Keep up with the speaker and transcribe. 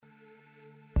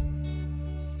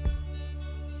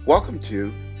Welcome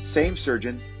to Same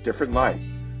Surgeon, Different Life,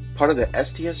 part of the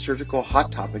STS Surgical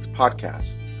Hot Topics podcast.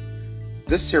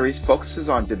 This series focuses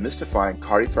on demystifying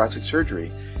cardiothoracic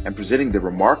surgery and presenting the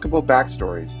remarkable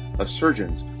backstories of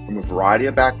surgeons from a variety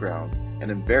of backgrounds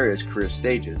and in various career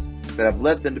stages that have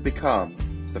led them to become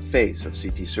the face of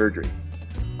CT surgery.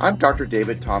 I'm Dr.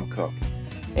 David Tom Cook,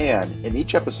 and in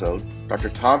each episode, Dr.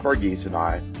 Tom Varghese and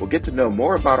I will get to know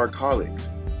more about our colleagues,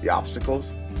 the obstacles,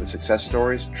 the success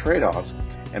stories, trade-offs,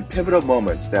 and pivotal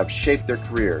moments that have shaped their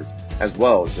careers as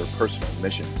well as their personal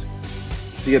missions.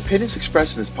 The opinions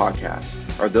expressed in this podcast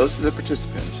are those of the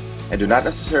participants and do not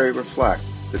necessarily reflect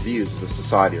the views of the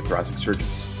Society of Thoracic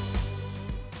Surgeons.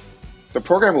 The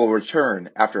program will return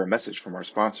after a message from our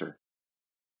sponsor.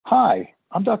 Hi,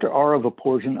 I'm Dr. Ara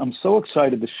Vaporjan. I'm so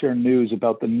excited to share news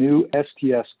about the new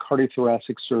STS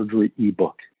Cardiothoracic Surgery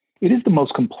ebook. It is the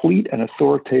most complete and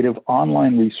authoritative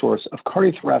online resource of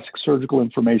cardiothoracic surgical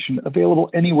information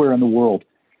available anywhere in the world,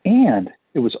 and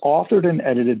it was authored and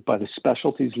edited by the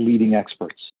specialty's leading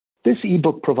experts. This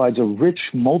ebook provides a rich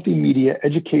multimedia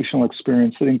educational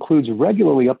experience that includes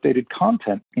regularly updated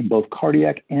content in both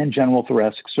cardiac and general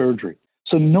thoracic surgery.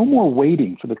 So no more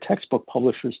waiting for the textbook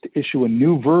publishers to issue a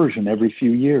new version every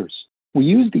few years. We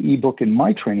use the ebook in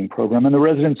my training program, and the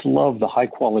residents love the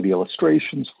high-quality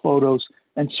illustrations, photos,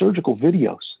 and surgical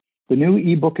videos. The new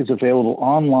ebook is available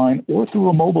online or through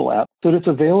a mobile app, so that it's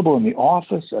available in the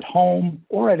office, at home,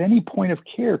 or at any point of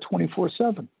care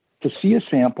 24/7. To see a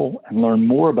sample and learn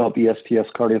more about the STS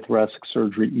Cardiothoracic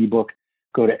Surgery ebook,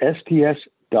 go to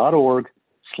sts.org/ebook.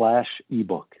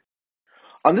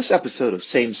 On this episode of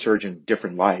Same Surgeon,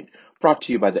 Different Light, brought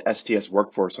to you by the STS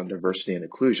Workforce on Diversity and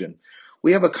Inclusion,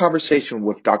 we have a conversation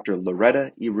with Dr.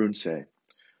 Loretta Irunse.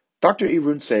 Dr.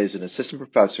 Irunse is an assistant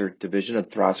professor, Division of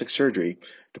Thoracic Surgery,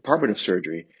 Department of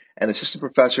Surgery, and assistant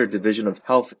professor, Division of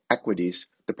Health Equities,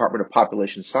 Department of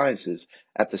Population Sciences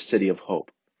at the City of Hope.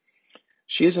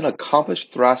 She is an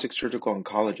accomplished thoracic surgical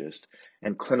oncologist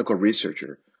and clinical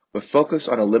researcher with focus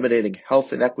on eliminating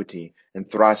health inequity in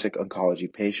thoracic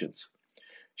oncology patients.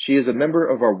 She is a member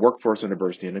of our Workforce on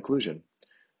Diversity and Inclusion.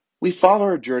 We follow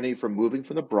her journey from moving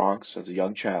from the Bronx as a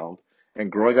young child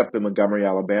and growing up in Montgomery,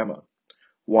 Alabama,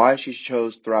 why she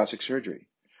chose thoracic surgery,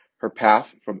 her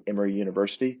path from Emory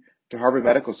University to Harvard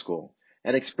Medical School,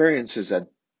 and experiences at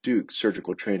Duke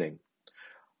Surgical Training.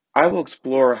 I will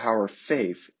explore how her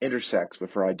faith intersects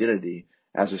with her identity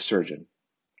as a surgeon.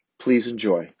 Please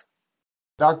enjoy.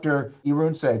 Dr.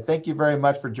 Irunse, thank you very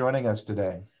much for joining us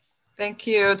today. Thank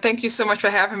you. Thank you so much for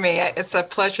having me. It's a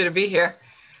pleasure to be here.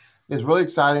 It's really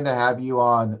exciting to have you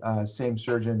on Same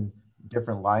Surgeon,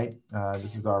 Different Light.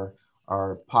 This is our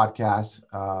podcast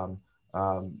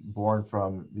born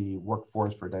from the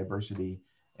Workforce for Diversity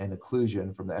and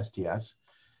Inclusion from the STS.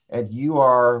 And you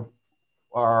are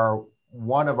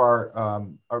one of our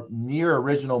near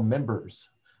original members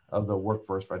of the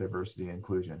Workforce for Diversity and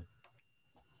Inclusion.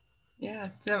 Yeah,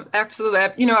 absolutely.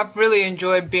 I've really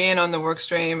enjoyed being on the work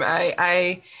stream.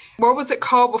 What was it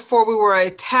called before? We were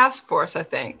a task force, I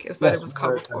think, is what it was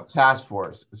called before. A task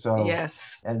force. So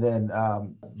yes. And then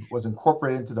was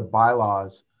incorporated into the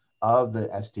bylaws of the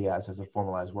STS as a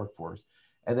formalized workforce.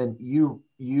 And then you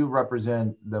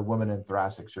represent the women in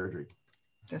thoracic surgery.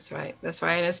 That's right.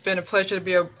 And it's been a pleasure to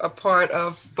be a part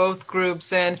of both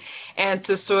groups and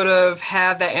to sort of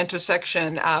have that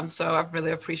intersection. So I've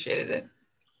really appreciated it.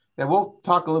 Yeah, we'll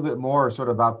talk a little bit more sort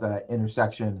of about the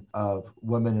intersection of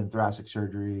women in thoracic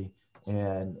surgery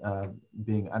and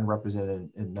being unrepresented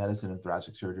in medicine and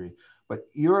thoracic surgery. But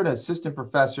you're an assistant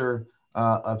professor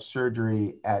of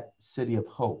surgery at City of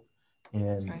Hope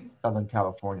in Southern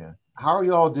California. How are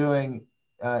you all doing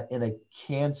in a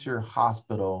cancer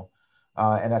hospital?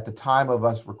 And at the time of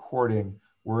us recording,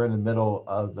 we're in the middle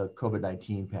of the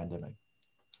COVID-19 pandemic.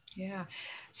 Yeah.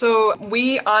 So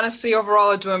we honestly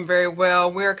overall are doing very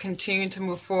well. We're continuing to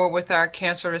move forward with our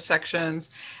cancer resections.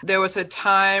 There was a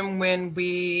time when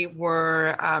we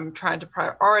were trying to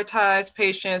prioritize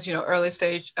patients. Early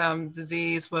stage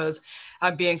disease was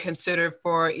being considered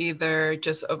for either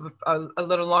just a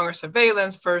little longer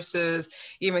surveillance versus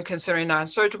even considering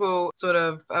non-surgical sort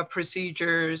of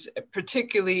procedures,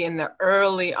 particularly in the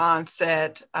early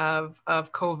onset of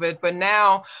COVID. But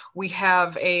now we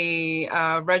have a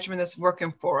regimen that's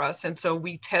working for us. And so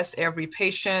we test every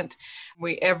patient.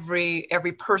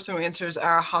 Every person who enters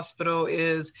our hospital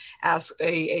is asked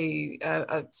a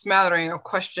smattering of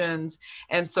questions,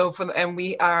 and so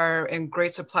we are in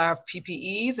great supply of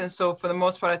PPEs, and so for the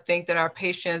most part, I think that our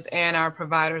patients and our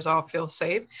providers all feel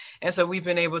safe, and so we've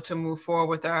been able to move forward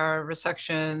with our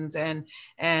resections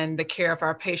and the care of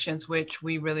our patients, which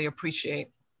we really appreciate.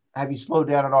 Have you slowed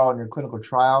down at all in your clinical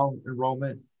trial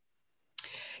enrollment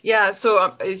Yeah,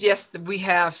 so yes, we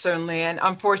have certainly, and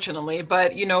unfortunately,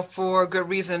 but for good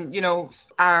reason.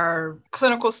 Our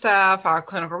clinical staff, our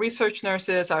clinical research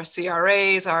nurses, our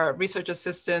CRAs, our research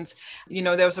assistants,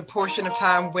 there was a portion of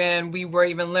time when we were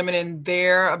even limiting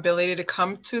their ability to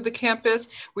come to the campus.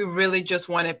 We really just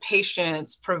wanted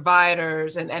patients,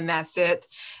 providers, and that's it.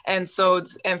 And so,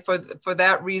 and for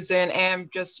that reason,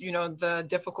 and just the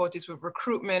difficulties with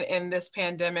recruitment in this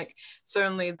pandemic,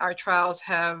 certainly our trials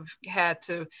have had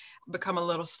to become a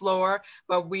little slower,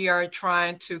 but we are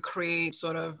trying to create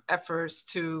sort of efforts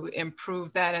to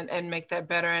improve that and make that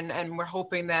better. And we're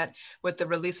hoping that with the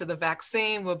release of the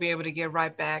vaccine, we'll be able to get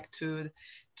right back to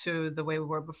the way we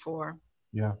were before.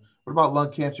 Yeah. What about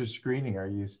lung cancer screening? Are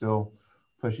you still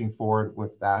pushing forward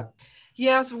with that?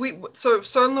 Yes, so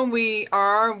certainly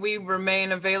we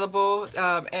remain available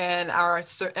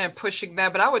and pushing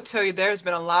that. But I would tell you there's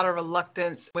been a lot of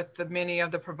reluctance with many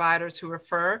of the providers who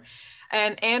refer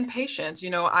and patients.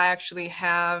 I actually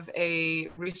have a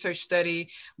research study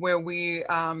where we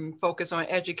focus on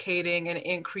educating and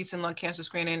increasing lung cancer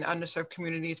screening in underserved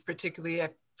communities, particularly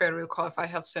at federally qualified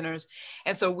health centers.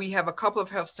 And so we have a couple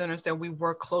of health centers that we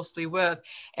work closely with.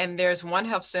 And there's one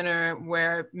health center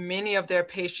where many of their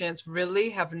patients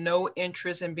really have no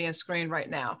interest in being screened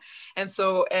right now. And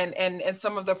so, and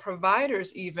some of the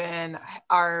providers even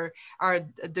are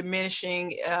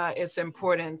diminishing its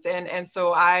importance. And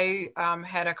so I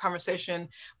had a conversation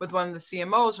with one of the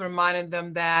CMOs reminding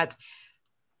them that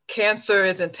cancer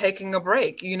isn't taking a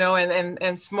break,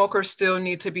 and smokers still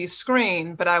need to be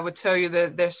screened. But I would tell you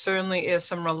that there certainly is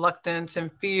some reluctance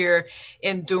and fear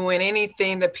in doing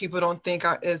anything that people don't think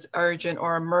is urgent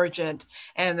or emergent.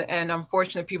 And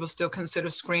unfortunately, people still consider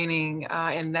screening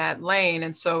in that lane.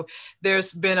 And so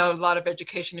there's been a lot of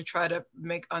education to try to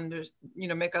make others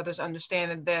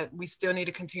understand that we still need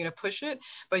to continue to push it.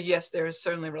 But yes, there is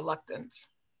certainly reluctance.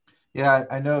 Yeah,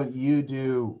 I know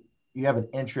you have an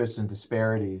interest in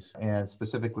disparities. And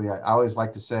specifically, I always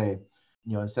like to say,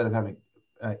 instead of having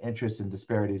interest in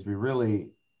disparities, we really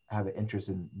have an interest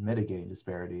in mitigating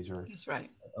disparities or That's right.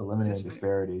 eliminating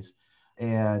disparities.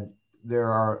 And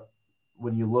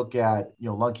when you look at,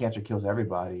 lung cancer kills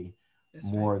everybody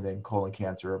more than colon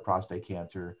cancer or prostate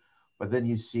cancer. But then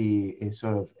you see a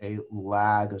sort of a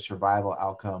lag of survival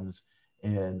outcomes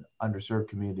in underserved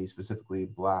communities, specifically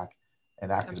Black and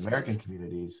African American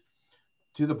communities,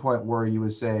 to the point where you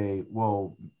would say,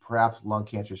 well, perhaps lung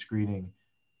cancer screening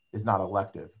is not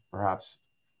elective. Perhaps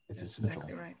it's essential.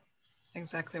 Exactly right.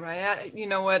 Exactly right. You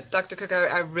know what, Dr. Cook,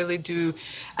 I really do.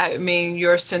 I mean,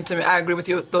 your sentiment, I agree with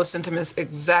you, those sentiments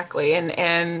exactly.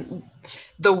 And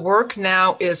the work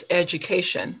now is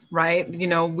education, right?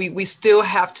 We still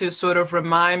have to sort of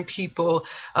remind people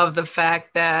of the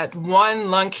fact that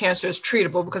one, lung cancer is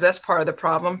treatable, because that's part of the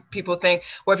problem. People think,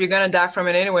 well, if you're going to die from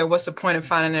it anyway, what's the point of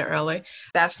finding it early?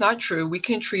 That's not true. We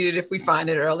can treat it if we find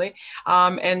it early.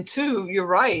 And two, you're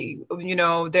right.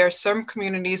 There are some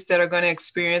communities that are going to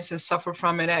experience and suffer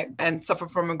from it and suffer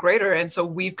from it greater. And so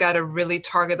we've got to really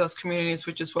target those communities,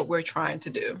 which is what we're trying to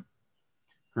do.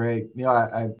 Great.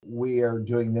 We are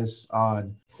doing this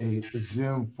on a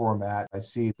Zoom format. I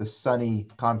see the sunny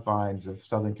confines of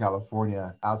Southern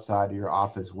California outside of your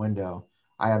office window.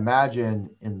 I imagine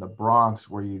in the Bronx,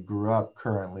 where you grew up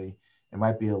currently, it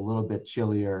might be a little bit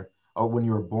chillier. Or when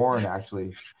you were born,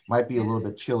 actually, might be a little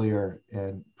bit chillier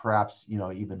and perhaps,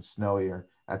 even snowier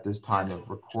at this time of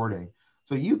recording.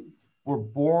 So you were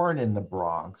born in the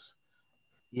Bronx,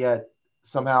 yet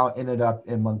somehow ended up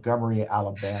in Montgomery,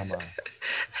 Alabama.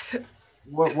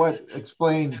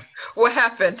 Explain what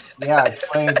happened? Yeah,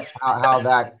 explain how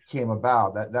that came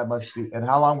about. That must be. And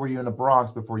how long were you in the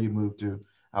Bronx before you moved to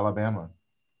Alabama?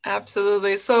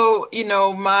 Absolutely. So,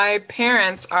 my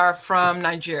parents are from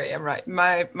Nigeria, right?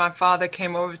 My father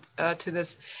came over to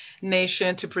this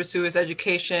nation to pursue his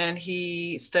education.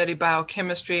 He studied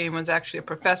biochemistry and was actually a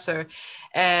professor.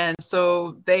 And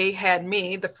so they had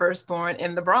me, the firstborn,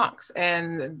 in the Bronx,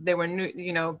 and they were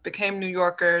became New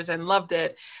Yorkers and loved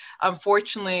it.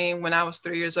 Unfortunately, when I was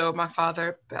 3 years old, my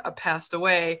father passed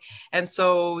away. And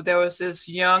so there was this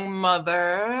young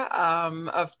mother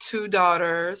of two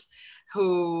daughters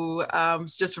who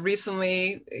just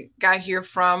recently got here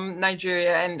from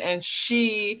Nigeria, and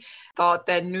she thought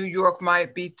that New York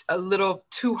might be a little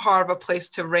too hard of a place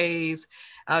to raise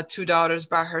two daughters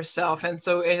by herself. And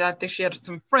so I think she had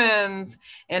some friends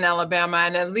in Alabama,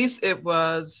 and at least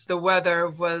the weather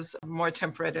was more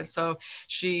temperate. And so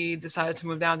she decided to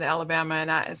move down to Alabama.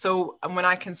 And so when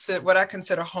I consider what I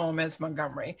consider home is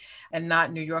Montgomery and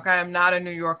not New York. I am not a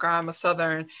New Yorker. I'm a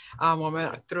Southern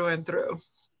woman through and through.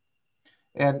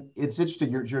 And it's interesting,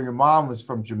 your mom was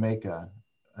from Jamaica.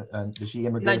 did she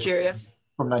immigrate Nigeria.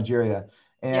 from Nigeria?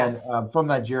 And Yeah. from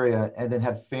Nigeria, and then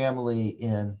had family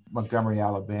in Montgomery,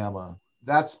 Alabama.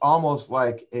 That's almost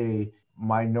like a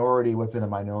minority within a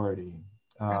minority,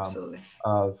 Absolutely.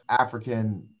 of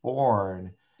African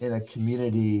born in a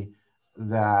community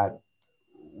that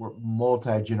were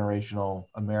multi-generational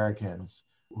Americans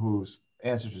whose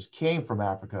ancestors came from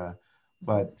Africa,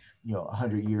 but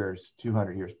 100 years,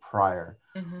 200 years prior.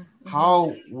 Mm-hmm.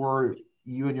 How were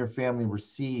you and your family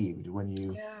received when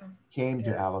you Yeah. came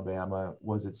to Alabama?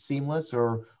 Was it seamless,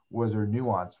 or was there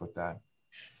nuance with that?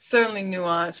 Certainly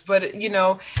nuanced, but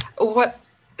what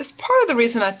is part of the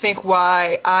reason I think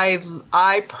why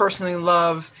I personally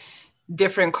love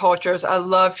different cultures. I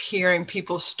love hearing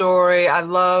people's story. I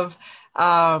love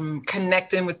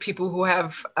connecting with people who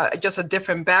have just a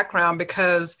different background,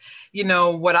 because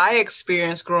what I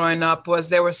experienced growing up was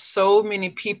there were so many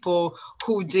people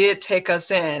who did take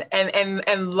us in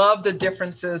and love the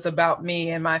differences about me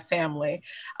and my family,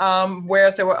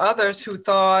 whereas there were others who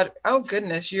thought, oh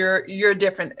goodness, you're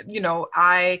different.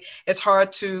 It's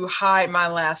hard to hide my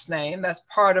last name. That's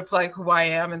part of like who I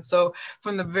am. And so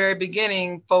from the very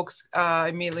beginning, folks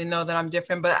immediately know that I'm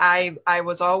different, but I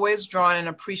was always drawn and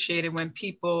appreciated when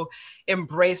people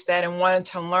embraced that and wanted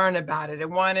to learn about it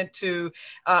and wanted to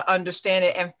understand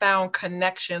it and found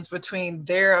connections between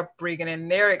their upbringing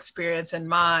and their experience and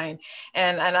mine.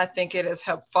 And I think it has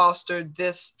helped foster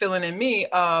this feeling in me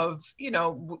of,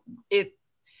 it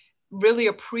really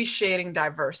appreciating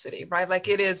diversity, right? Like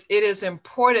it is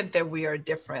important that we are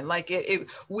different. Like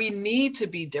we need to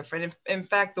be different. In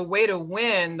fact, the way to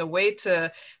win, the way to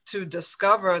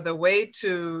discover, the way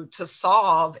to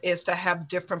solve is to have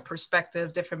different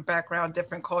perspectives, different background,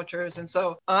 different cultures. And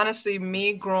so honestly,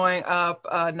 me growing up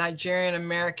Nigerian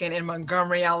American in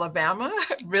Montgomery, Alabama,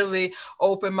 really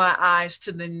opened my eyes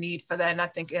to the need for that. And I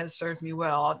think it has served me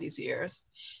well all these years.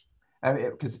 I mean,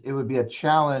 because it would be a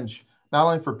challenge not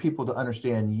only for people to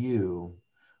understand you,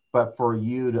 but for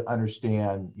you to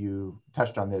understand, you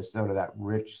touched on this, sort of that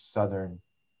rich Southern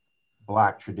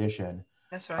Black tradition.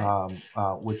 That's right.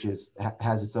 Which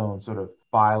has its own sort of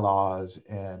bylaws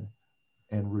and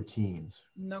routines.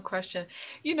 No question.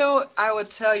 I would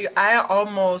tell you, I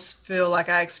almost feel like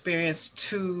I experienced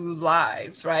two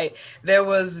lives, right? There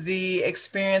was the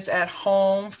experience at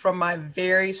home from my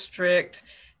very strict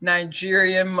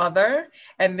Nigerian mother.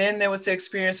 And then there was the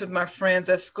experience with my friends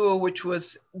at school, which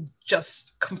was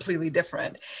just completely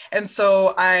different. And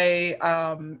so I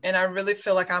really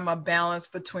feel like I'm a balance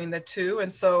between the two.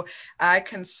 And so my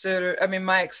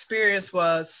experience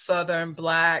was Southern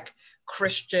Black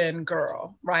Christian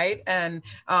girl, right? And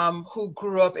who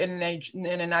grew up in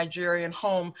a Nigerian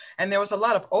home. And there was a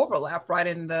lot of overlap, right,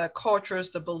 in the cultures,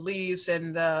 the beliefs,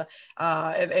 and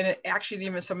and actually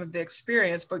even some of the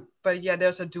experience. But yeah,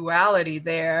 there's a duality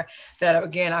there that,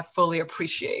 again, I fully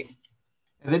appreciate.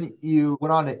 And then you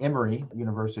went on to Emory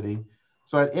University.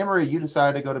 So at Emory, you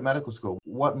decided to go to medical school.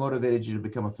 What motivated you to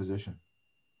become a physician?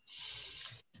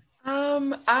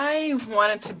 I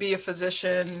wanted to be a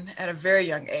physician at a very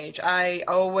young age. I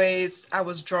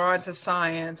was drawn to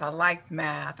science. I liked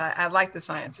math. I liked the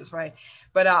sciences, right?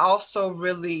 But I also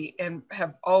really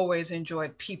have always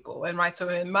enjoyed people. And right, so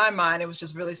in my mind, it was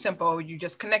just really simple. You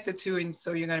just connected to, and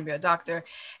so you're going to be a doctor.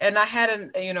 And I had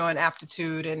an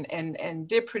aptitude and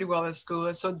did pretty well in school.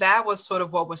 And so that was sort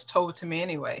of what was told to me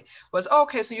anyway, was,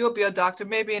 okay, so you'll be a doctor,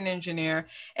 maybe an engineer.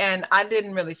 And I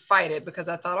didn't really fight it because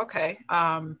I thought, okay,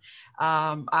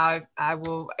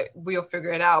 we'll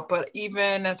figure it out. But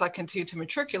even as I continued to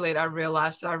matriculate, I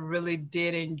realized that I really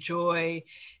did enjoy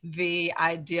the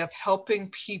idea of helping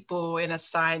people in a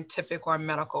scientific or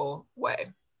medical way.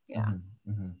 Yeah.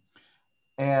 Mm-hmm, mm-hmm.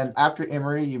 And after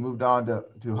Emory, you moved on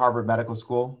to Harvard Medical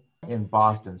School in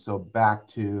Boston. So back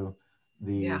to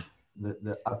the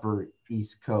upper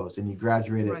East Coast, and you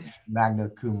graduated magna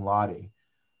cum laude.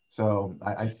 So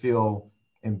I feel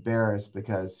embarrassed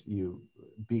because you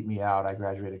beat me out. I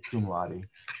graduated cum laude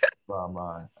from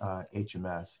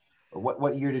HMS.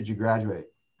 What year did you graduate,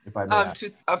 if I may ask?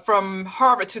 From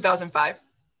Harvard, 2005.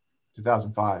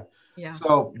 2005. Yeah.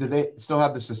 So did they still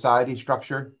have the society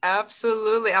structure?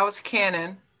 Absolutely. I was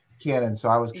canon. So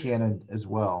I was canon as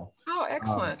well. Oh,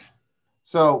 excellent.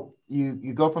 So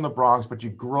you go from the Bronx, but you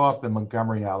grew up in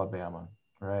Montgomery, Alabama,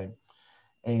 right?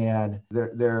 And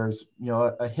there's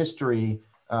a history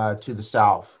to the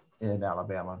South in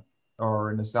Alabama,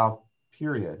 or in the South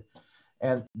period.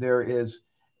 And there is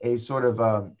a sort of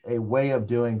a way of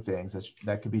doing things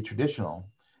that could be traditional.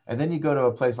 And then you go to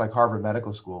a place like Harvard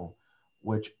Medical School,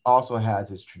 which also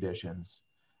has its traditions.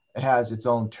 It has its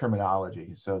own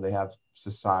terminology. So they have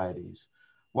societies.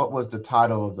 What was the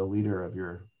title of the leader of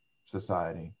your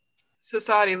society.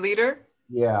 Society leader.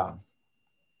 Yeah.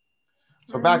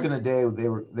 So back in the day,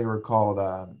 they were called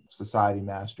society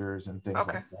masters and things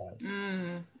Okay. like that.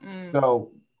 Mm-hmm.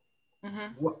 So,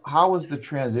 Mm-hmm. how was the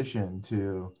transition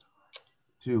to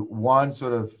one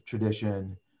sort of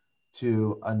tradition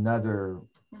to another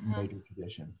Mm-hmm. major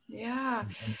tradition? Yeah.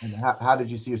 And how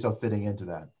did you see yourself fitting into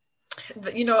that?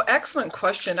 Excellent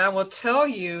question. I will tell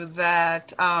you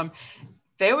that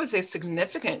there was a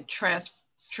significant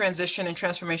transition and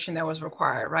transformation that was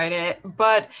required, right?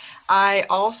 But I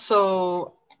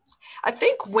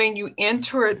think when you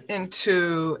enter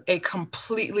into a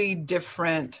completely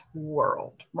different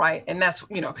world, right? And that's,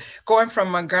 going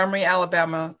from Montgomery,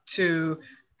 Alabama to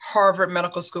Harvard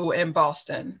Medical School in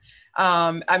Boston.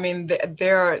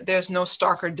 There's no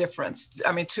starker difference.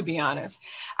 I mean, to be honest,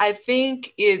 I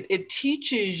think it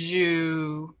teaches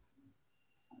you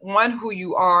one, who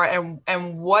you are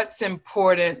and what's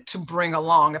important to bring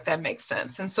along, if that makes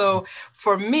sense. And so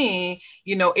for me,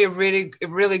 it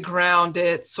really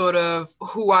grounded sort of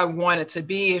who I wanted to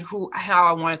be and how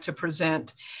I wanted to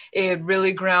present. It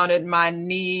really grounded my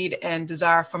need and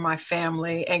desire for my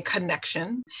family and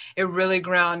connection. It really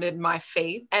grounded my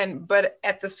faith. But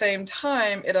at the same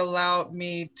time, it allowed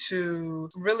me to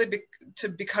really to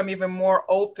become even more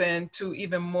open to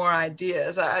even more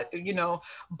ideas.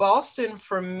 Boston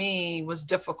for me was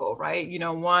difficult, right?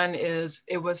 One is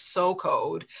it was so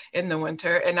cold in the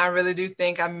winter, and I really do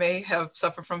think I may have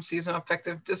suffered from seasonal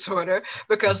affective disorder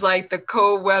because like the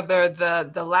cold weather,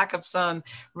 the lack of sun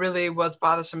really was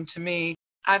bothersome to me.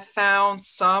 I found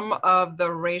some of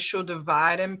the racial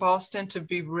divide in Boston to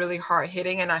be really hard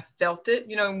hitting, and I felt it.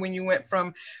 When you went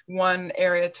from one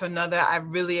area to another, I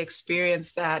really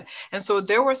experienced that. And so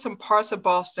there were some parts of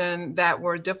Boston that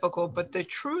were difficult, but the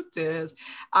truth is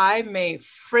I made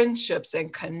friendships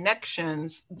and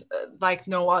connections like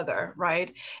no other,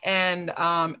 right? And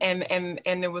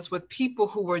it was with people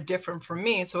who were different from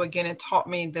me. So again, it taught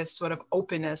me this sort of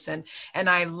openness, and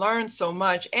I learned so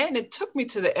much, and it took me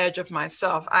to the edge of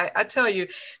myself. I tell you,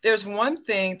 there's one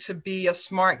thing to be a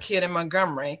smart kid in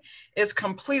Montgomery. It's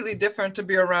completely different to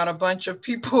be around a bunch of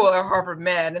people at Harvard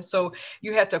Med. And so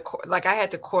I had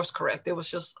to course correct. It was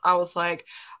just, I was like,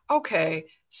 okay,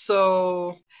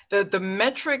 so the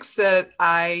metrics that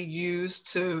I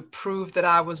used to prove that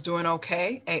I was doing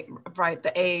okay, right,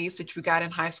 the A's that you got in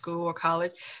high school or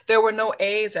college, there were no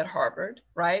A's at Harvard,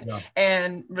 right? Yeah.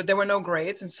 And there were no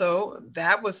grades. And so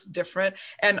that was different.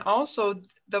 And also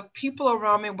the people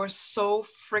around me were so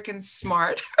freaking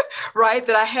smart, right?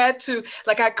 That I had to,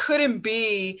 I couldn't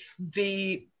be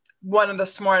one of the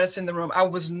smartest in the room. I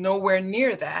was nowhere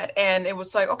near that. And it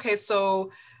was like, okay,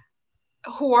 so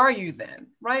who are you then,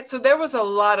 right? So there was a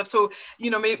lot of,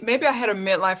 maybe I had a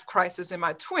midlife crisis in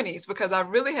my 20s because I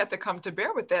really had to come to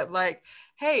bear with that. Like,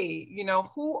 hey,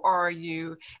 who are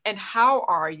you and how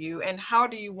are you and how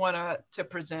do you want to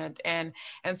present? And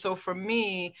so for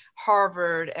me,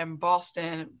 Harvard and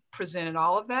Boston presented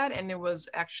all of that. And it was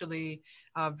actually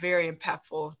very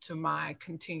impactful to my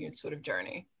continued sort of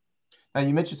journey. Now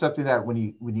you mentioned something that when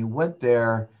you went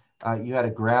there, you had to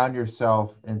ground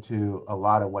yourself into a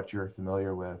lot of what you're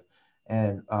familiar with.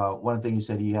 And one thing you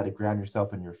said, you had to ground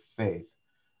yourself in your faith.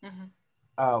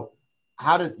 Mm-hmm.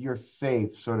 How did your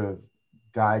faith sort of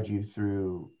guide you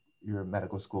through your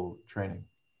medical school training?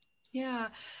 Yeah,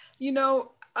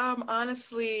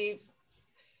 honestly,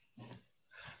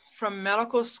 from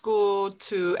medical school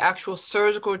to actual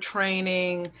surgical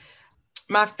training,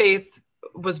 my faith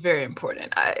was very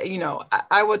important.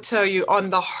 I would tell you on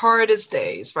the hardest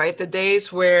days, right? The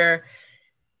days where,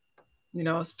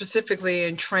 specifically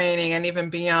in training and even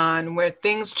beyond, where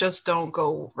things just don't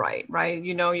go right?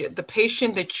 The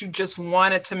patient that you just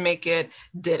wanted to make it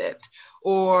didn't,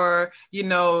 or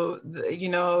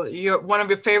one of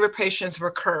your favorite patients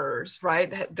recurs, right?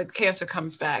 The cancer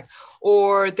comes back,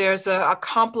 or there's a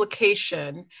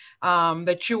complication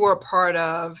that you were a part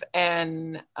of,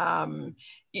 and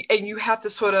you have to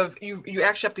sort of you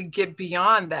actually have to get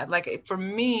beyond that. Like for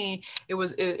me, it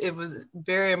was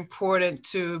very important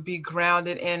to be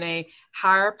grounded in a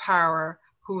higher power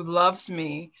who loves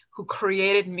me, who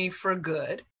created me for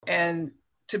good, and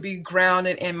to be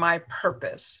grounded in my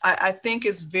purpose. I think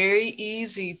it's very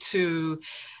easy to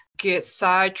get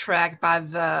sidetracked by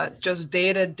the just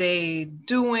day-to-day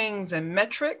doings and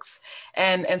metrics,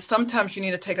 and sometimes you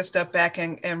need to take a step back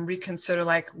and reconsider,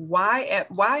 like, why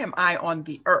am I on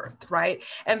the earth, right?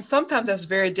 And sometimes that's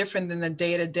very different than the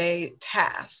day-to-day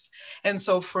tasks. And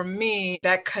so for me,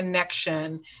 that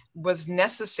connection was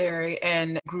necessary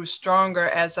and grew stronger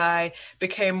as I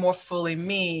became more fully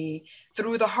me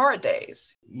through the hard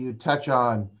days. You touch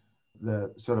on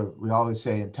the sort of, we always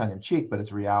say in tongue in cheek, but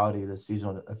it's reality, the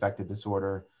seasonal affective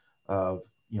disorder of,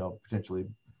 potentially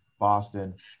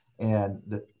Boston, and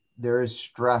that there is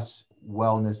stress,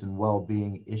 wellness, and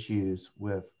well-being issues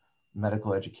with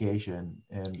medical education.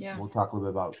 And Yeah. we'll talk a little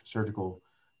bit about surgical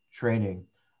training,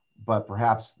 but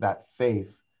perhaps that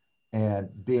faith and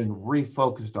being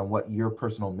refocused on what your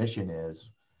personal mission is,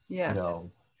 Yes.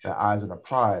 that eyes on a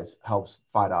prize helps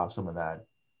fight off some of that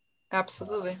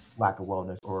Absolutely. lack of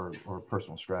wellness or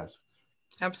personal stress.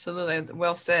 Absolutely.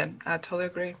 Well said. I totally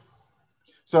agree.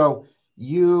 So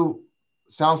you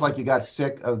sounds like you got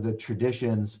sick of the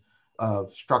traditions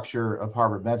of structure of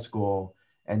Harvard Med School,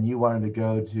 and you wanted to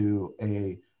go to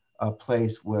a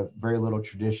place with very little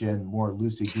tradition, more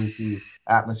loosey-goosey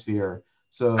atmosphere.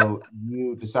 So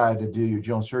you decided to do your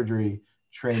general surgery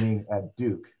training at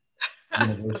Duke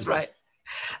University. That's right.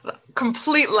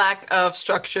 Complete lack of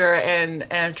structure and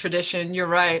tradition. You're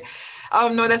right.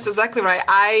 No, that's exactly right.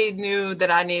 I knew that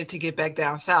I needed to get back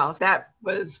down south. That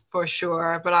was for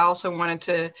sure. But I also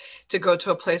wanted to go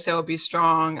to a place that would be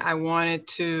strong. I wanted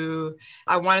to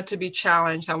be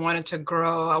challenged. I wanted to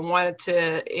grow. I wanted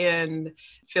to end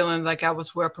feeling like I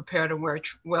was well prepared and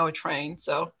well trained.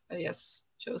 So yes,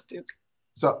 chose Duke.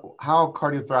 So how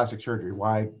cardiothoracic surgery?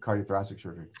 Why cardiothoracic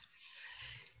surgery?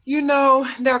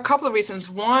 There are a couple of reasons.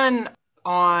 One,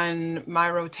 on my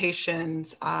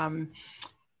rotations,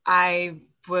 I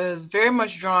was very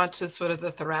much drawn to sort of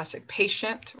the thoracic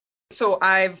patient. So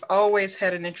I've always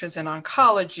had an interest in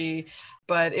oncology,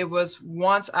 but it was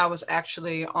once I was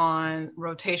actually on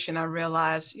rotation, I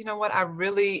realized, I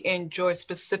really enjoy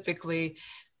specifically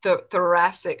the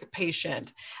thoracic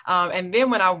patient. And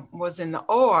then when I was in the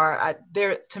OR,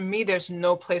 to me, there's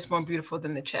no place more beautiful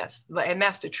than the chest. And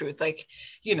that's the truth. Like,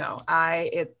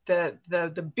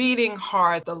 the beating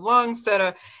heart, the lungs that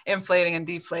are inflating and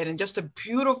deflating, just the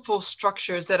beautiful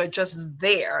structures that are just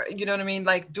there, you know what I mean?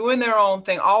 Like doing their own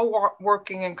thing, all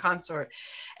working in concert.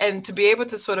 And to be able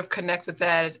to sort of connect with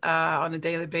that on a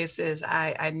daily basis,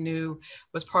 I knew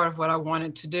was part of what I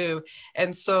wanted to do.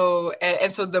 And so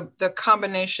the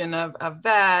combination of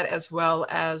that, as well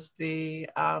as the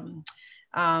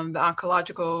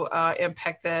oncological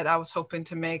impact that I was hoping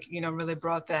to make, really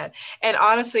brought that. And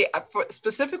honestly,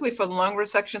 specifically for lung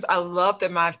resections, I love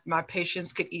that my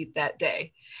patients could eat that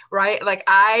day, right? Like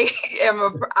I,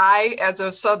 as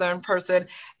a Southern person,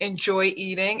 enjoy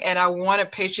eating, and I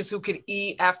wanted patients who could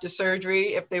eat after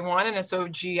surgery if they wanted. And so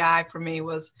GI for me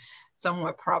was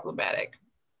somewhat problematic.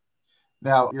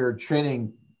 Now, your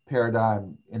training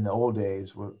paradigm in the old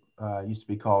days used to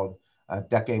be called a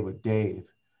Decade with Dave,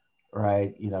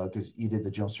 right? Because you did the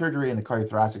general surgery and the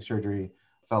cardiothoracic surgery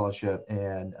fellowship,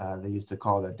 and they used to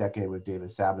call it a Decade with David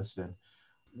Saviston.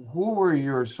 Who were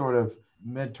your sort of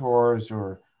mentors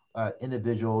or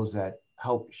individuals that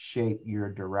helped shape your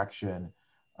direction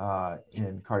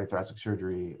in cardiothoracic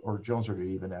surgery or general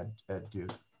surgery, even at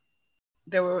Duke?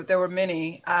 There were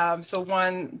many. So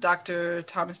one, Dr.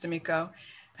 Thomas D'Amico,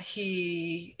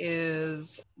 he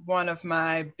is one of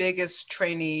my biggest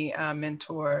trainee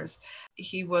mentors.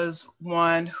 He was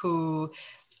one who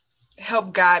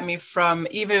helped guide me from,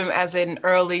 even as an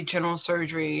early general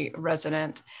surgery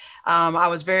resident. I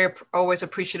was always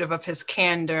appreciative of his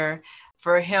candor.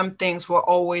 For him, things were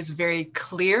always very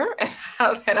clear,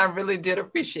 and I really did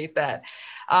appreciate that.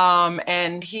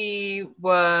 And he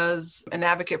was an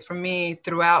advocate for me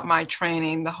throughout my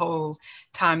training the whole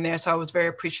time there. So I was very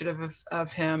appreciative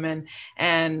of him. And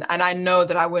I know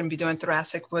that I wouldn't be doing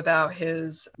thoracic without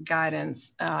his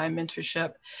guidance and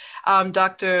mentorship.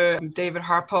 Dr. David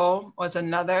Harpole was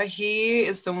another. He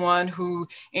is the one who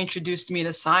introduced me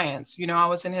to science. I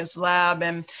was in his lab,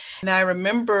 and I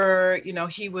remember,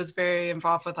 he was very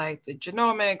involved with like the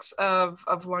genomics of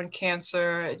lung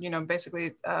cancer,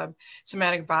 basically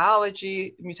somatic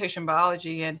biology, mutation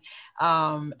biology, and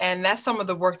that's some of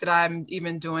the work that I'm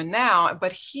even doing now.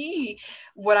 But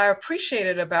what I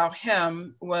appreciated about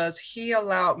him was he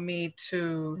allowed me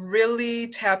to really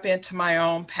tap into my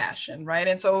own passion, right?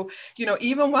 And so,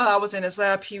 even while I was in his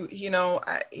lab, he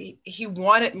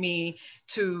wanted me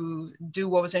to do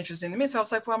what was interesting to me. So I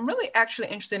was like, well, I'm really actually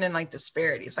interested in like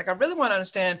disparities. Like, I really want to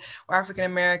understand why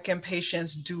African-American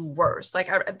patients do worse.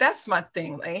 Like, that's my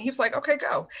thing. Like, he was like, okay,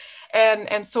 go.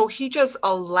 And so he just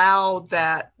allowed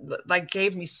that, like,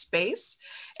 gave me space.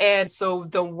 And so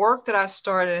the work that I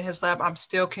started in his lab, I'm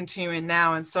still continuing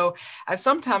now. And so I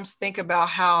sometimes think about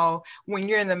how when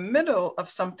you're in the middle of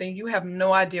something, you have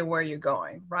no idea where you're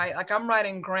going, right? Like, I'm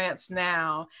writing grants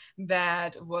now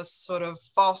that was sort of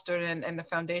fostered and the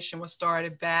foundation was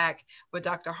started back with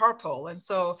Dr. Harpole. And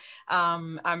so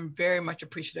I'm very much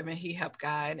appreciative, and he helped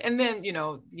guide. And then,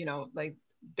 like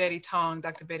Betty Tong,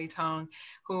 Dr. Betty Tong,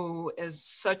 who is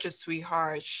such a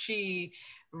sweetheart. She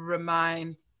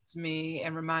reminds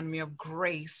remind me of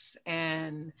grace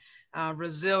and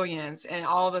resilience and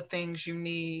all the things you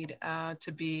need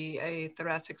to be a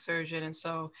thoracic surgeon. And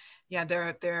so, yeah,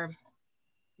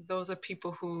 those are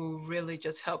people who really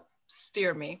just help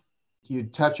steer me. You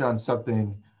touch on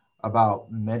something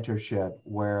about mentorship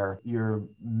where your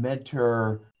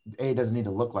mentor, doesn't need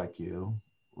to look like you,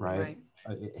 right?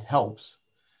 It helps,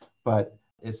 but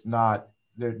it's not,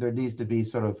 there needs to be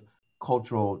sort of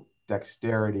cultural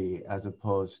dexterity as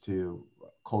opposed to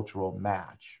cultural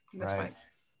match, That's right?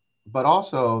 But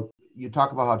also, you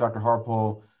talk about how Dr.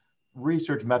 Harpole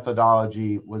research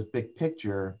methodology was big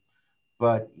picture,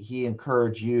 but he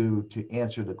encouraged you to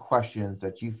answer the questions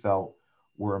that you felt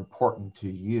were important to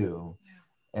you.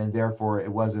 Yeah. And therefore,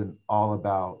 it wasn't all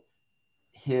about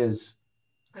his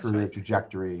career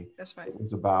trajectory. That's right. It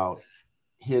was about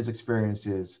his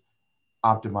experiences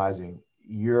optimizing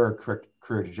your career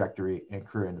trajectory and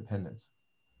career independence.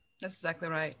 That's exactly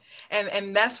right.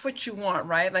 And that's what you want,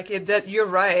 right? Like that you're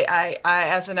right. I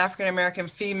as an African-American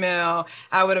female,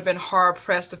 I would have been hard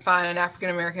pressed to find an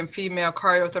African-American female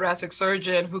cardiothoracic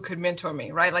surgeon who could mentor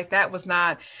me, right? Like that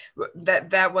wasn't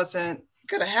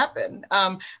going to happen.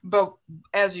 But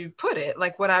as you put it,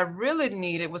 like what I really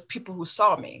needed was people who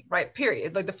saw me, right?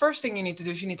 Period. Like the first thing you need to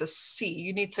do is you need to see.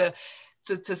 You need to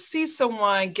see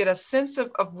someone, get a sense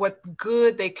of what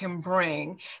good they can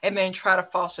bring, and then try to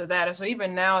foster that. And so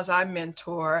even now as I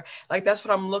mentor, like that's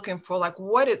what I'm looking for. Like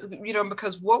what is,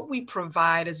 because what we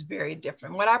provide is very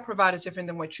different. What I provide is different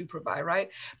than what you provide,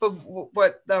 right? But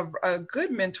what a good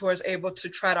mentor is able to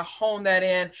try to hone that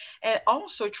in and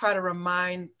also try to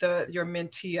remind your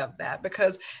mentee of that,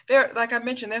 because there, like I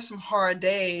mentioned, there's some hard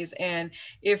days. And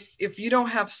if you don't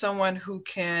have someone who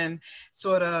can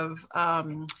sort of,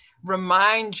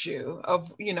 remind you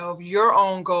of your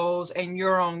own goals and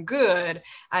your own good,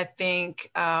 I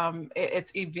think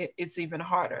it's even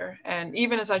harder. And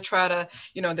even as I try to,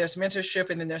 there's mentorship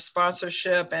and then there's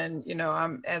sponsorship, and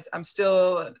I'm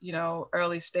still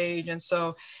early stage, and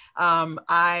so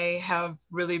I have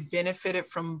really benefited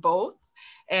from both.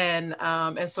 And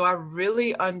so I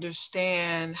really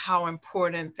understand how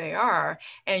important they are.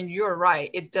 And you're right,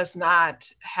 it does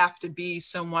not have to be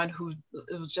someone who's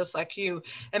just like you.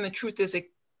 And the truth is,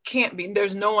 it can't be.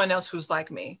 There's no one else who's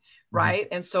like me, right?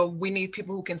 Mm-hmm. And so we need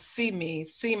people who can see me,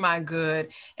 see my good,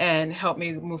 and help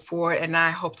me move forward. And I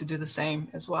hope to do the same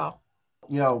as well.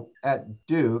 At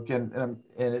Duke, and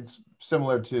it's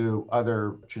similar to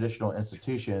other traditional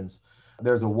institutions,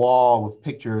 there's a wall with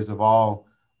pictures of all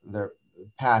their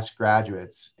past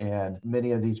graduates, and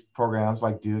many of these programs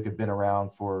like Duke have been around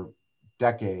for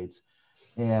decades,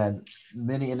 and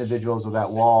many individuals of that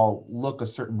wall look a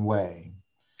certain way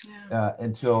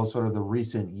until sort of the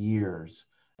recent years,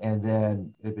 and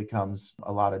then it becomes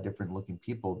a lot of different looking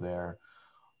people there.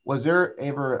 Was there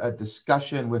ever a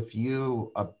discussion with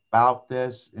you about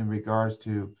this in regards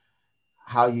to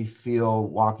how you feel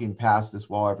walking past this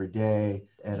wall every day,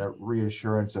 and a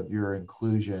reassurance of your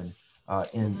inclusion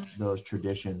in those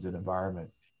traditions and environment?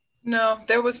 No,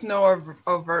 there was no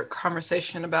overt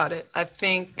conversation about it. I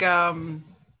think that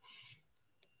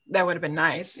would have been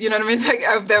nice. You know what I mean?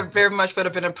 Like, that very much would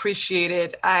have been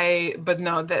appreciated. But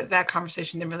no, that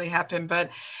conversation didn't really happen. But,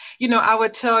 I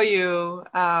would tell you,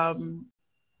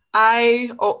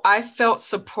 I felt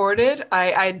supported.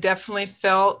 I definitely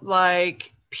felt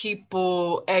like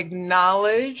people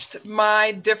acknowledged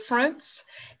my difference,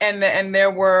 and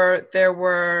there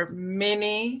were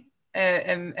many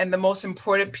and the most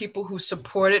important people who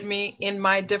supported me in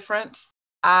my difference.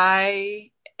 I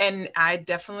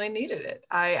definitely needed it.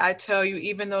 I tell you,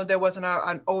 even though there wasn't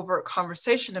an overt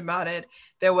conversation about it,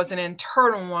 there was an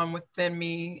internal one within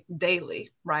me daily,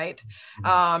 right?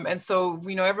 And so,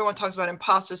 everyone talks about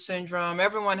imposter syndrome.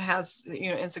 Everyone has,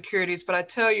 insecurities. But I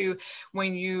tell you,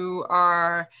 when you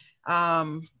are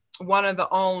one of the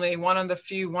only, one of the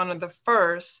few, one of the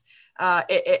first,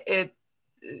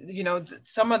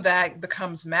 some of that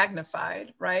becomes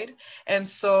magnified, right? And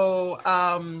so,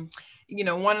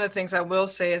 one of the things I will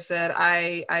say is that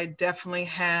I definitely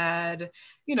had,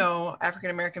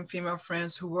 African-American female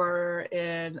friends who were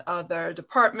in other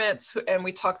departments, and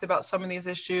we talked about some of these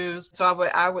issues. So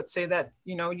I would say that,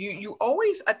 you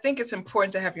always, I think it's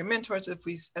important to have your mentors,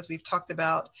 as we've talked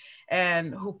about,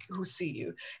 and who see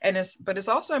you. But it's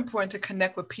also important to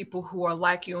connect with people who are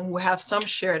like you and who have some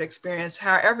shared experience,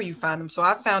 however you find them. So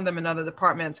I found them in other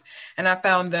departments, and I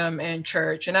found them in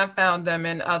church, and I found them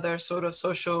in other sort of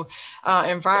social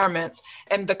environments.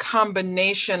 And the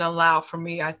combination allowed for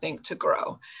me, I think, to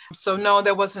grow. So no,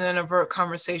 there wasn't an overt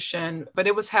conversation, but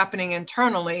it was happening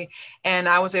internally, and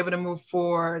I was able to move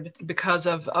forward because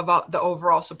of the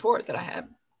overall support that I had.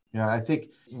 Yeah, I think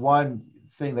one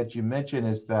thing that you mentioned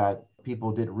is that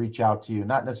people did reach out to you,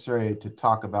 not necessarily to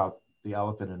talk about the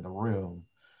elephant in the room,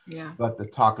 Yeah. but to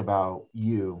talk about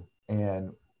you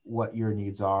and what your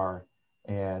needs are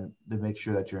and to make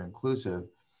sure that you're inclusive.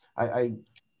 I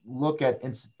look at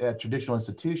traditional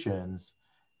institutions,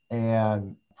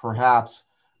 and perhaps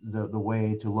the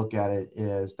way to look at it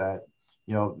is that,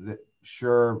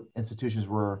 sure, institutions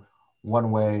were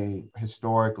one way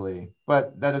historically,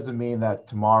 but that doesn't mean that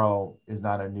tomorrow is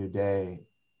not a new day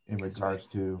in regards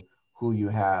to who you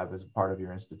have as part of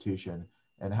your institution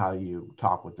and how you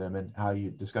talk with them and how you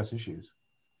discuss issues.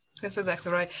 That's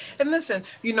exactly right. And listen,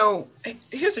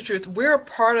 here's the truth. We're a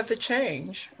part of the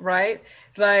change, right?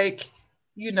 Like,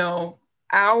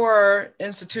 our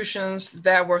institutions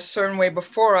that were a certain way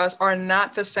before us are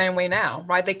not the same way now,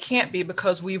 right? They can't be,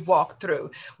 because we've walked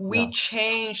through. We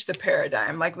changed the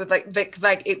paradigm.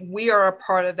 We are a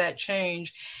part of that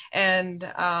change. And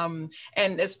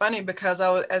it's funny because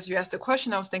as you asked the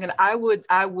question, I was thinking I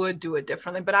would do it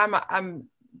differently, but I'm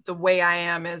the way I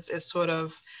am is sort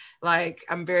of like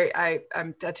I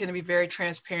tend to be very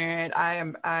transparent. I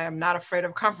am not afraid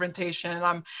of confrontation.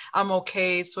 I'm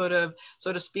okay sort of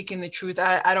speaking the truth.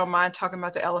 I don't mind talking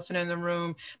about the elephant in the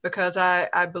room, because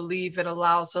I believe it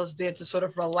allows us then to sort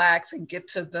of relax and get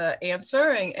to the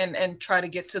answer and try to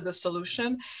get to the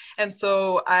solution. And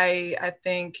so I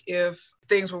think if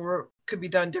things could be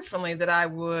done differently, that I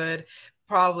would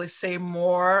probably say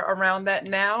more around that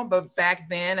now. But back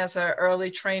then, as an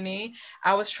early trainee,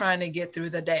 I was trying to get through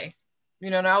the day,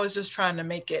 and I was just trying to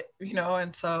make it,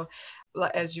 and so,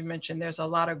 as you mentioned, there's a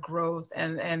lot of growth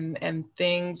and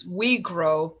things, we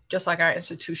grow just like our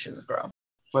institutions grow.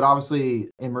 But obviously,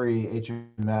 Emory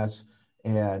HMS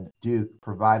and Duke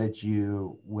provided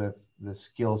you with the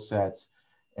skill sets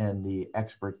and the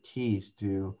expertise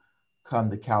to come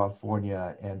to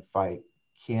California and fight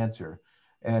cancer.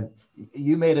 And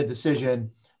you made a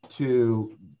decision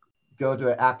to go to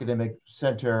an academic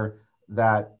center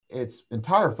that its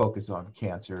entire focus on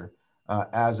cancer,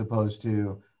 as opposed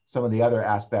to some of the other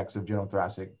aspects of general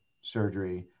thoracic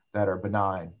surgery that are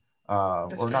benign, or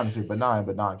not necessarily benign,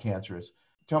 but non-cancerous.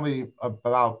 Tell me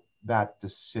about that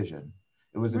decision.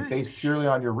 Was it based purely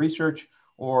on your research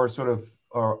or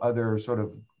other sort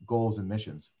of goals and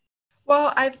missions?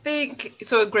 Well, I think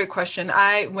so. A great question.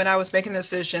 When I was making the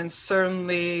decision,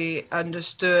 certainly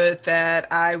understood that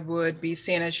I would be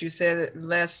seeing, as you said,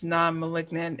 less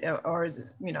non-malignant or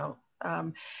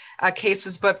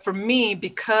cases. But for me,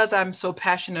 because I'm so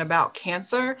passionate about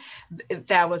cancer,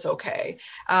 that was okay.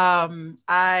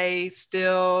 I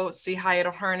still see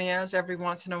hiatal hernias every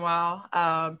once in a while,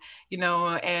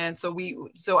 and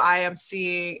so I am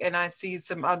seeing, and I see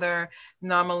some other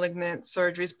non-malignant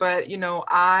surgeries, but,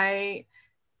 I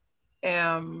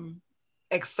am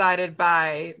excited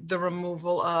by the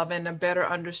removal of and a better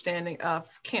understanding of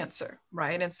cancer,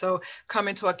 right? And so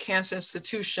coming to a cancer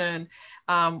institution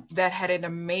that had an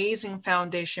amazing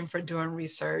foundation for doing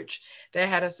research, that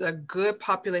had a good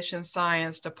population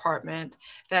science department,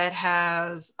 that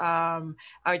has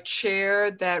a chair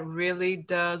that really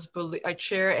does believe, a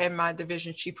chair and my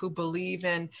division chief who believe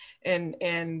in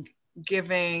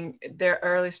giving their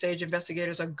early stage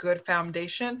investigators a good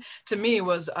foundation, to me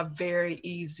was a very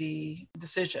easy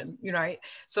decision, right?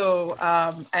 So,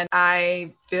 and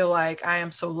I feel like I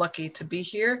am so lucky to be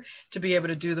here, to be able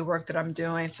to do the work that I'm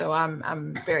doing. So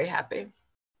I'm very happy.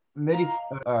 Many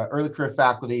early career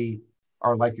faculty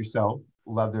are like yourself,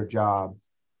 love their job.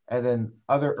 And then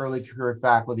other early career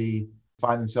faculty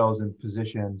find themselves in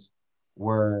positions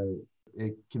where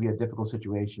it can be a difficult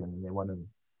situation and they want to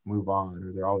move on,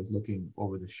 or they're always looking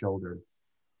over the shoulder.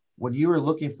 When you were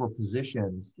looking for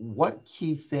positions, what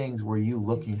key things were you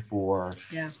looking for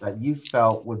that you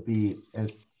felt would be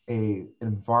an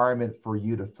environment for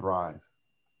you to thrive?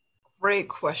 Great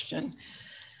question.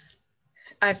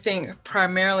 I think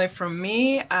primarily for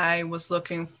me, I was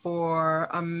looking for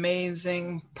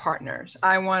amazing partners.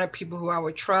 I wanted people who I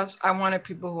would trust. I wanted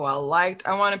people who I liked.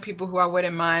 I wanted people who I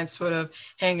wouldn't mind sort of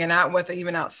hanging out with,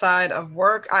 even outside of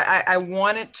work. I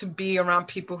wanted to be around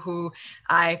people who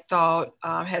I thought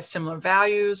had similar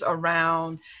values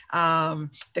around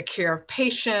the care of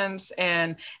patients.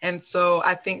 And so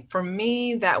I think for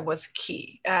me, that was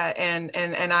key. And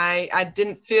I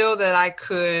didn't feel that I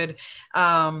could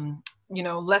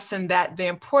lessen the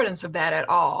importance of that at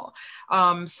all.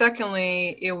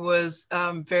 Secondly, it was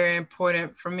very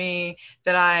important for me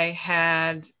that I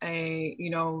had a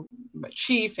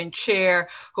chief and chair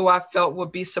who I felt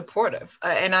would be supportive,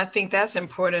 and I think that's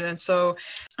important. And so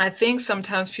I think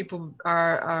sometimes people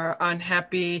are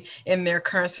unhappy in their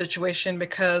current situation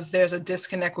because there's a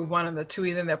disconnect with one of the two,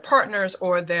 either their partners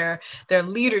or their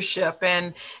leadership.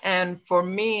 And for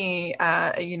me,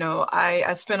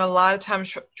 I spent a lot of time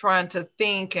trying to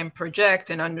think and project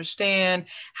and understand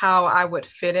how I would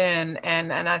fit in.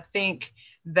 And I think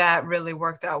that really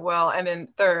worked out well. And then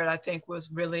third, I think,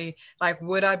 was really like,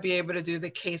 would I be able to do the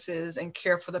cases and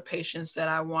care for the patients that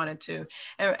I wanted to?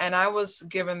 And I was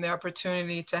given the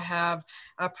opportunity to have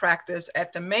a practice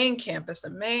at the main campus, the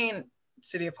main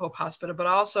City of Hope Hospital, but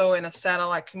also in a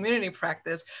satellite community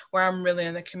practice where I'm really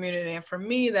in the community. And for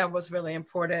me, that was really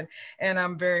important. And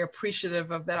I'm very appreciative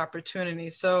of that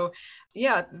opportunity. So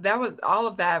yeah, all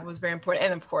of that was very important.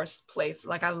 And of course, place,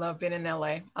 like I love being in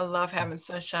LA. I love having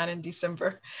sunshine in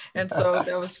December. And so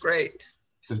that was great.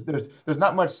 There's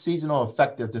not much seasonal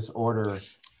affective disorder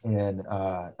in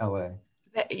LA.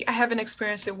 I haven't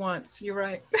experienced it once. You're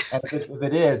right. And if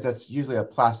it is, that's usually a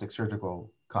plastic surgical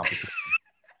complication.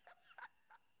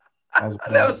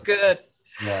 That was good.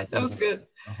 Yeah, that was good.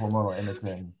 A hormonal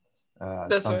endocrine.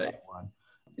 That's right. One.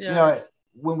 Yeah.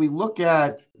 When we look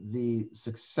at the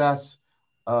success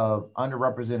of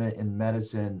underrepresented in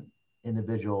medicine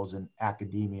individuals in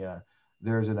academia,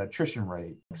 there's an attrition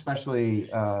rate, especially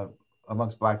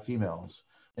amongst Black females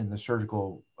in the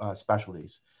surgical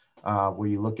specialties, where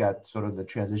you look at sort of the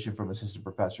transition from assistant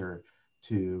professor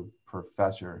to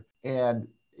professor. And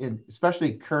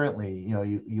especially currently,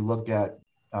 you look at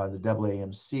the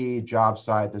AAMC,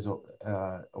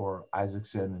 JobSite, or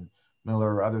Isaacson and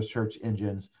Miller or other search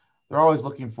engines. They're always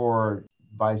looking for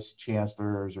vice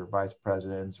chancellors or vice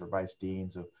presidents or vice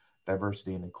deans of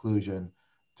diversity and inclusion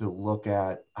to look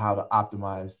at how to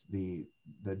optimize the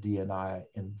D&I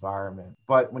environment.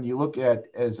 But when you look at,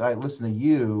 as I listen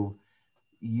to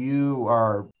you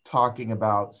are talking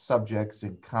about subjects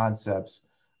and concepts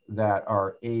that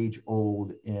are age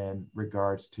old in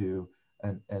regards to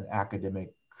an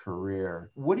academic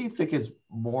career. What do you think is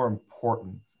more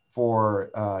important for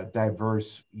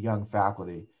diverse young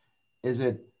faculty? Is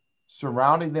it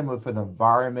surrounding them with an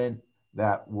environment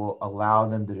that will allow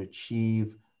them to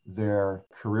achieve their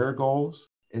career goals?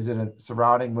 Is it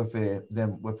surrounding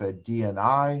them with a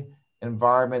D&I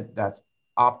environment that's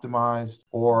optimized,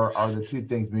 or are the two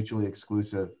things mutually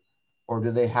exclusive, or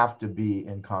do they have to be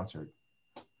in concert?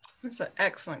 That's an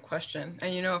excellent question.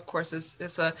 And, of course,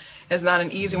 it's not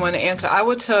an easy one to answer. I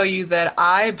would tell you that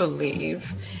I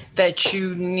believe that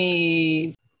you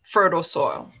need fertile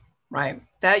soil, right?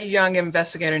 That young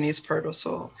investigator needs fertile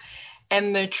soil.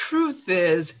 And the truth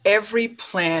is, every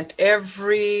plant,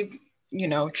 every,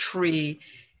 tree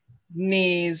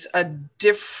needs a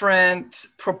different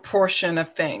proportion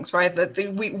of things, right? That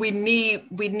we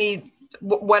need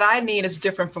what I need is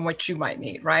different from what you might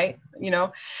need, right?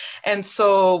 And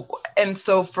so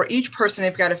for each person,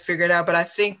 they've got to figure it out. But I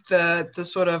think the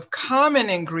sort of common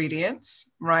ingredients,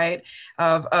 right,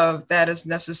 of that is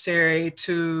necessary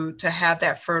to have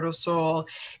that fertile soil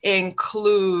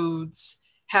includes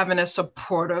having a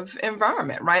supportive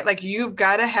environment, right? Like you've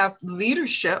got to have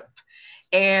leadership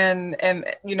and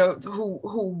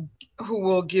who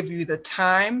will give you the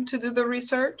time to do the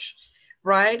research,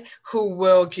 right? Who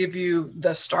will give you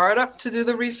the startup to do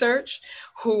the research,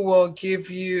 who will give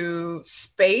you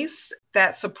space,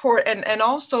 that support. And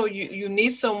also you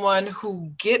need someone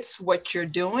who gets what you're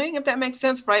doing, if that makes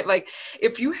sense, right? Like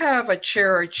if you have a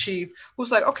chair or chief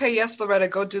who's like, okay, yes, Loretta,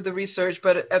 go do the research.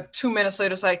 But 2 minutes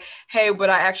later, it's like, hey, but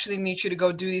I actually need you to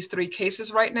go do these 3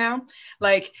 cases right now.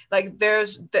 Like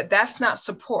that's not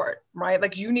support, right?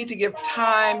 Like you need to give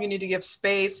time, you need to give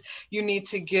space, you need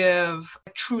to give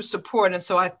true support. And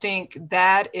so I think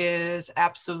that is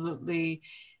absolutely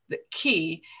the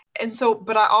key. And so,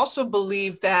 but I also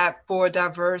believe that for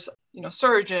diverse,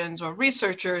 surgeons or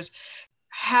researchers,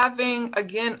 having,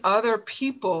 again, other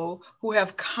people who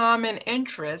have common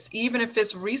interests, even if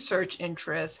it's research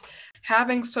interests,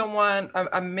 having someone,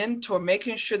 a mentor,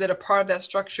 making sure that a part of that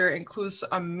structure includes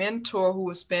a mentor who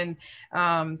will spend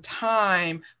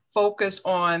time focus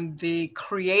on the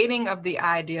creating of the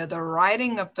idea, the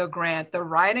writing of the grant, the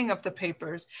writing of the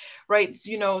papers, right?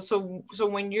 So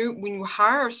when you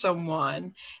hire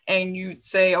someone and you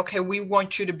say, okay, we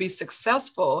want you to be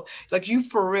successful, like you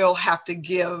for real have to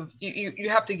give, you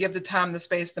have to give the time, the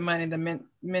space, the money, the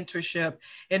mentorship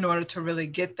in order to really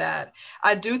get that.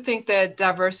 I do think that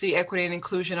diversity, equity, and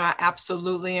inclusion are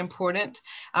absolutely important.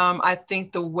 I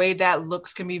think the way that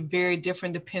looks can be very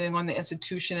different depending on the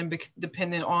institution and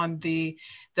depending on the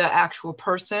actual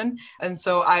person. And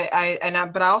so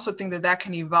but I also think that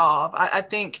can evolve. I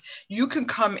think you can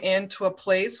come into a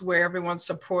place where everyone's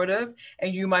supportive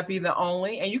and you might be the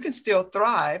only, and you can still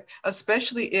thrive,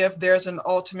 especially if there's an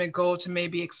ultimate goal to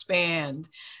maybe expand.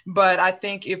 But I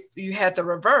think if you had the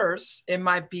reverse, it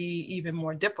might be even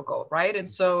more difficult, right? And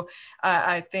so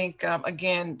I think,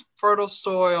 again, fertile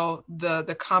soil,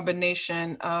 the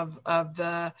combination of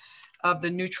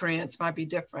the nutrients might be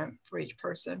different for each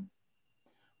person.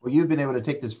 Well, you've been able to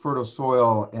take this fertile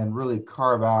soil and really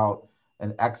carve out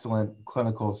an excellent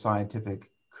clinical scientific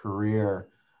career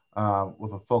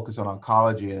with a focus on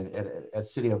oncology. And at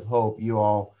City of Hope, you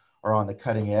all are on the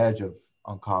cutting edge of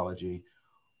oncology.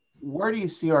 Where do you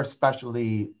see our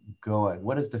specialty going?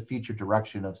 What is the future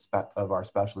direction of our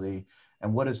specialty?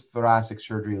 And what does thoracic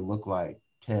surgery look like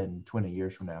 10, 20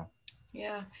 years from now?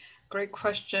 Yeah, great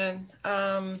question.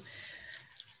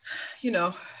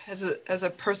 As a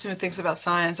person who thinks about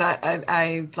science,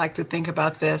 I like to think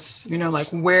about this, like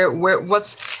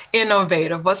what's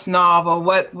innovative, what's novel,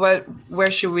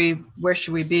 where should we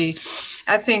be?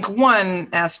 I think one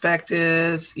aspect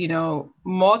is,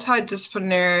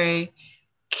 multidisciplinary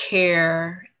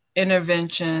care,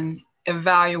 intervention,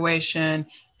 evaluation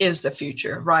is the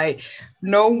future, right?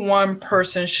 No one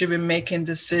person should be making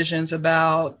decisions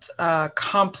about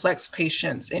complex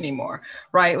patients anymore,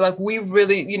 right? Like we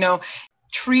really,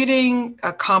 treating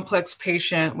a complex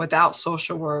patient without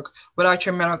social work, without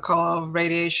your medical,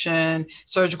 radiation,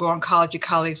 surgical oncology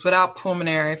colleagues, without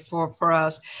pulmonary for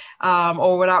us,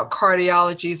 or without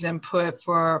cardiology's input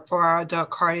for our adult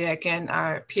cardiac and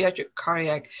our pediatric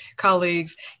cardiac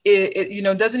colleagues,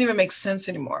 it doesn't even make sense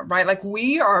anymore, right? Like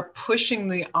we are pushing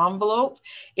the envelope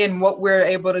in what we're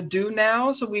able to do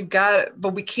now. So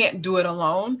but we can't do it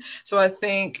alone. So I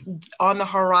think on the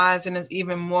horizon is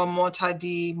even more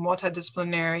multidisciplinary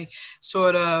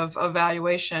sort of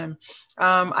evaluation.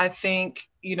 I think,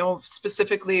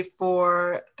 specifically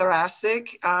for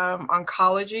thoracic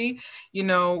oncology,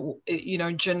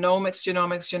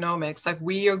 genomics, like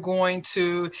we are going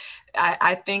to,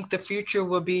 I think the future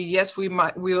will be, yes, we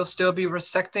will still be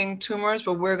resecting tumors,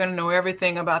 but we're going to know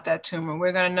everything about that tumor.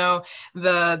 We're going to know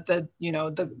the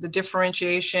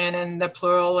differentiation and the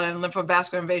pleural and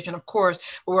lymphovascular invasion, of course,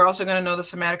 but we're also going to know the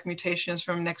somatic mutations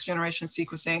from next generation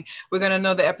sequencing. We're going to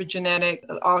know the epigenetic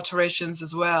alterations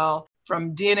as well,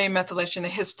 from DNA methylation to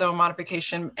histone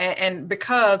modification. And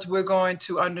because we're going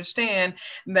to understand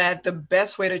that the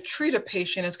best way to treat a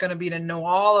patient is going to be to know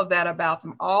all of that about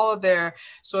them, all of their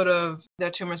their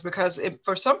tumors, because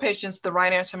for some patients, the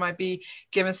right answer might be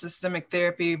giving systemic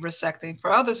therapy, resecting.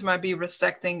 For others, it might be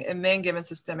resecting and then giving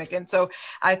systemic. And so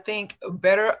I think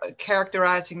better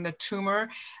characterizing the tumor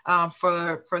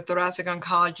for thoracic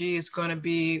oncology is going to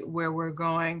be where we're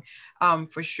going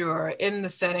for sure, in the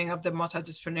setting of the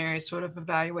multidisciplinary sort of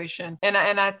evaluation. And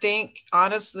I think,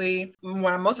 honestly,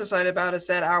 what I'm most excited about is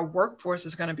that our workforce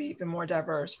is going to be even more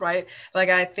diverse, right? Like,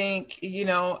 I think,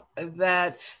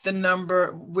 that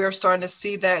we're starting to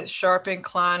see that sharp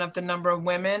incline of the number of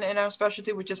women in our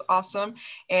specialty, which is awesome.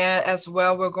 And as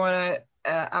well, we're going to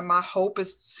my hope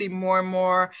is to see more and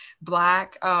more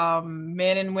Black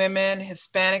men and women,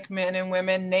 Hispanic men and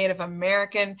women, Native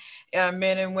American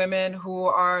men and women who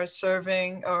are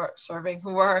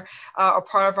who are a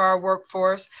part of our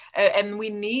workforce. And we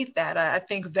need that. I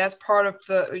think that's part of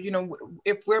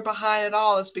if we're behind it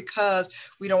all, it's because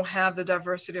we don't have the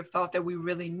diversity of thought that we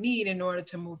really need in order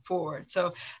to move forward.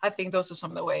 So I think those are some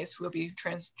of the ways we'll be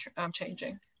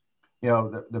changing.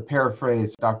 The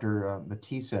paraphrase Dr.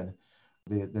 Matthiesen,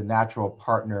 the natural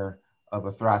partner of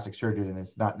a thoracic surgeon, and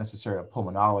it's not necessarily a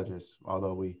pulmonologist,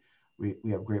 although we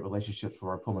have great relationships with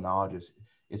our pulmonologists.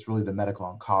 It's really the medical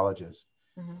oncologist.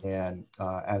 Mm-hmm. And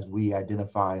as we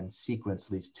identify and sequence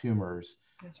these tumors,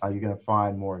 you're going to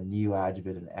find more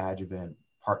neoadjuvant and adjuvant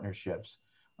partnerships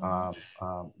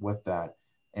with that.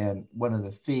 And one of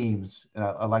the themes, and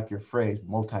I like your phrase,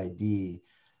 multi-D,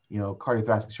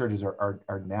 cardiothoracic surgeons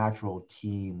are natural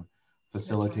team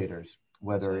facilitators,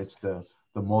 whether it's the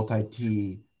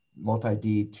multi-D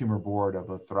tumor board of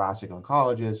a thoracic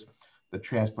oncologist, the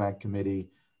transplant committee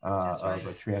of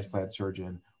a transplant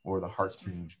surgeon, or the heart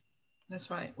team.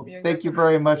 That's right. Well, thank you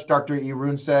very much, Dr.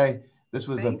 Irunse. This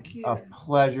was a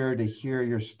pleasure to hear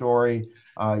your story,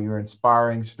 your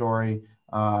inspiring story,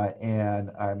 and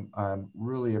I'm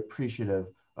really appreciative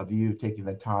of you taking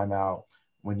the time out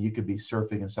when you could be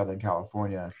surfing in Southern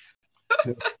California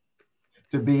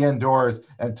to be indoors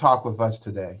and talk with us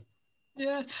today.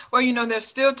 Yeah. Well, there's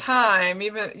still time,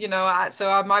 even,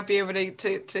 so I might be able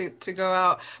to go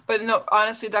out. But no,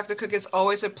 honestly, Dr. Cook, it's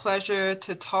always a pleasure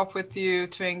to talk with you,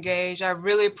 to engage. I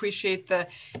really appreciate the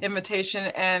invitation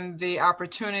and the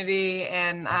opportunity,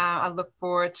 and I look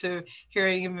forward to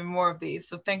hearing even more of these.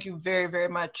 So thank you very, very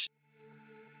much.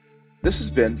 This has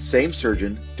been Same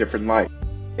Surgeon, Different Light,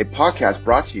 a podcast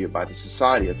brought to you by the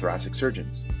Society of Thoracic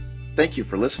Surgeons. Thank you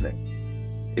for listening.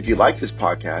 If you like this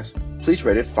podcast, please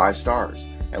rate it 5 stars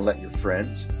and let your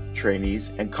friends,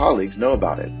 trainees, and colleagues know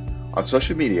about it. On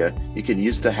social media, you can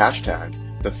use the hashtag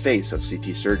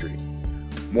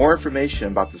 #TheFaceOfCT More information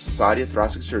about the Society of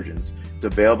Thoracic Surgeons is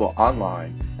available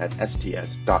online at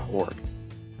sts.org.